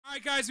All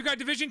right, guys, we got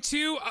Division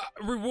 2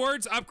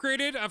 rewards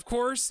upgraded, of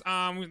course.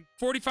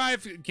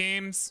 45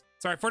 games.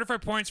 Sorry, 45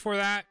 points for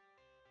that.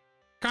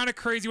 Kind of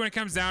crazy when it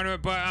comes down to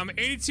it, but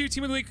 82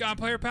 Team of the Week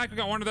player pack. We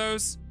got one of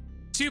those.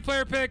 2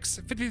 player picks,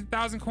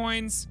 50,000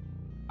 coins.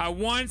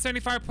 1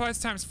 75 plus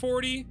times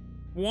 40.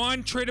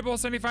 1 tradable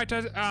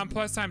 75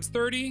 plus times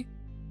 30.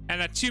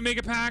 And 2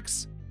 mega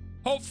packs.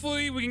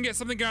 Hopefully, we can get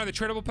something good out of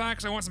the tradable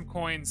packs. I want some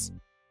coins.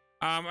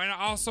 And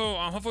also,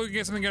 hopefully, we can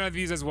get something good out of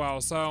these as well.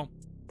 So,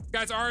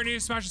 guys, already new,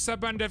 smash the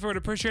sub button. Definitely would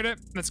appreciate it.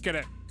 Let's get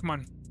it. Come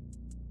on.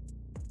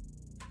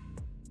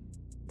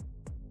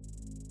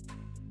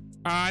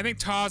 I think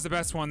Taw's the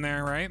best one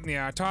there, right?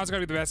 Yeah, Taw's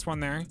gotta be the best one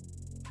there.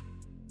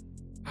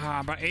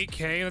 About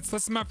 8K. Let's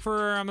list him up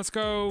for, let's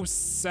go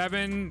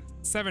 7,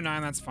 9.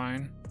 That's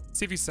fine.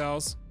 See if he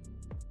sells.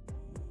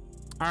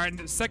 All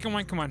right, second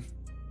one. Come on.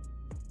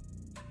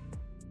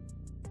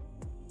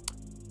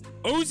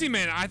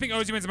 Ozyman. I think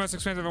Ozyman's the most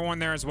expensive one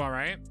there as well,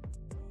 right?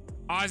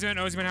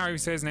 Ozyman, how do you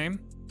say his name?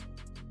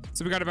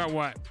 So we got about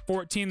what?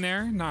 14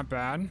 there. Not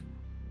bad.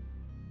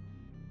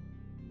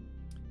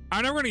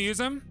 I know we're gonna use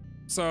him.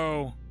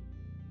 So,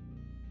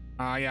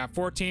 yeah,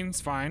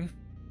 14's fine.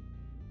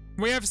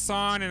 We have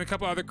Son and a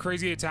couple other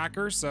crazy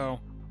attackers, so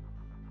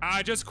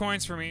just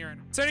coins for me right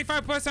now.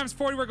 75 plus times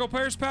 40 Go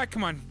players pack.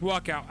 Come on,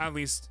 walkout at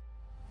least.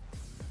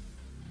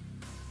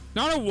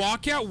 Not a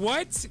walkout?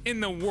 What in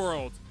the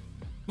world?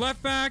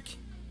 Left back,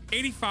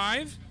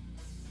 85.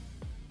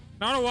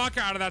 Not a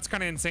walkout out of that's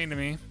kind of insane to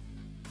me.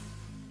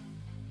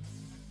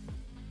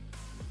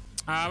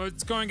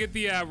 Let's go and get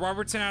the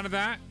Robertson out of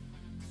that.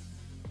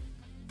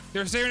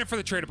 They're saving it for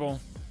the tradable.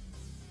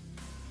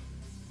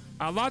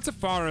 Lots of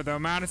fodder though.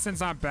 Madison's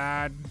not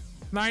bad.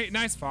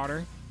 Nice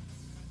fodder.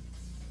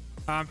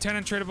 10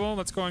 untradable.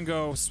 Let's go and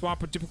go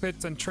swap with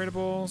duplicates and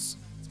tradables.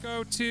 Let's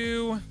go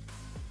to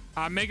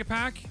mega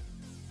pack.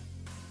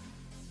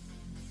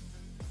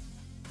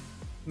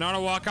 Not a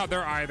walkout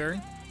there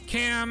either.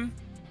 Cam.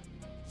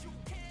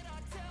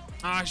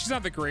 She's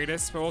not the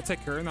greatest, but we'll take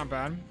her. Not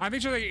bad. I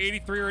think she's like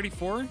 83 or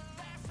 84.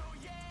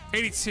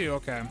 82.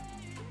 Okay.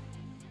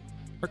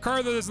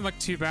 Ricardo doesn't look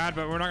too bad,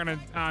 but we're not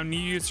gonna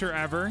use her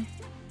ever.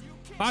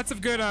 Lots of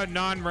good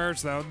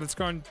non-rares though. Let's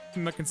go and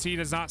look and see.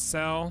 Does not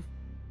sell.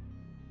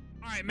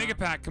 All right, mega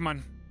pack. Come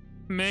on,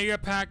 mega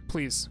pack,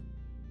 please.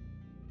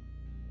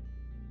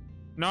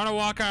 Not a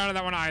walkout out of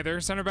that one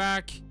either. Center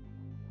back,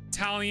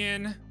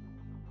 Italian.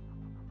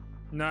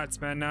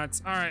 Nuts, man,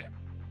 nuts. All right.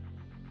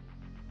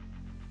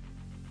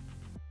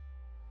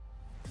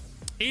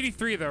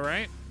 83 though,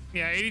 right?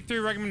 Yeah, 83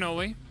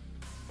 Regmanoli.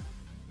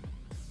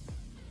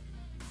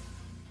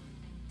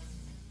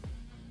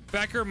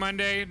 Becker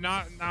Monday,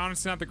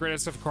 honestly not the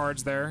greatest of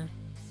cards there.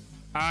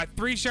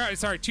 2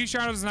 shadows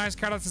is nice,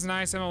 Catalyst is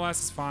nice,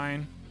 MLS is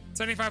fine.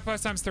 75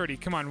 plus times 30.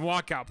 Come on,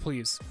 walkout,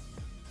 please.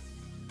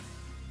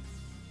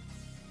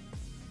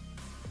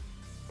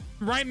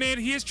 Right mid,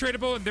 he is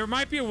tradable. There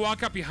might be a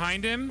walkout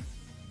behind him.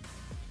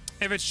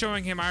 If it's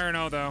showing him, I don't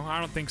know though. I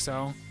don't think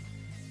so.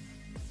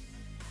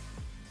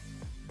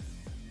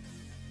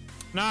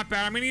 Not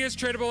bad. I mean, he is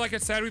tradable, like I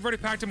said. We've already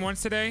packed him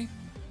once today.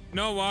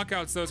 No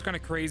walkouts though. It's kind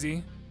of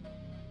crazy.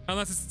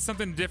 Unless it's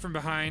something different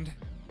behind.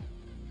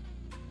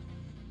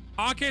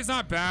 Ake's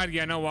not bad.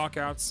 Yeah, no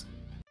walkouts.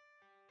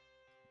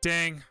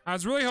 Dang. I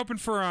was really hoping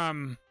for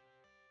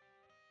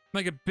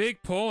like a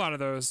big pull out of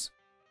those.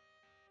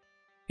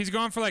 He's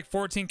going for like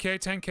 14K,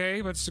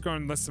 10K. Let's just go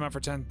and list him up for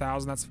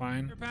 10,000. That's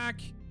fine.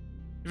 Pack.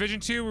 Division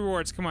 2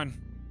 rewards. Come on.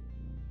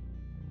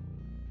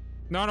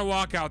 Not a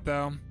walkout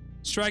though.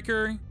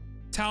 Striker.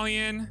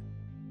 Italian.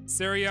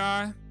 Serie.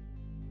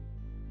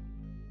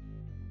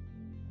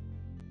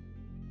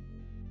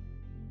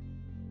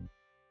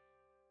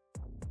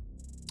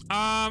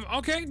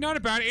 Okay,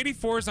 not bad.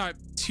 84 is not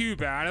too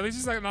bad. At least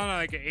it's like not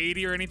like an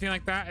 80 or anything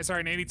like that. Sorry,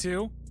 an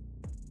 82.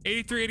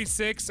 83,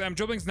 86.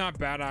 Dribbling's not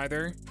bad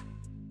either.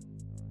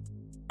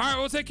 All right,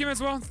 we'll take him as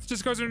well.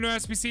 Just goes into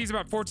SBC. He's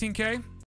about 14K.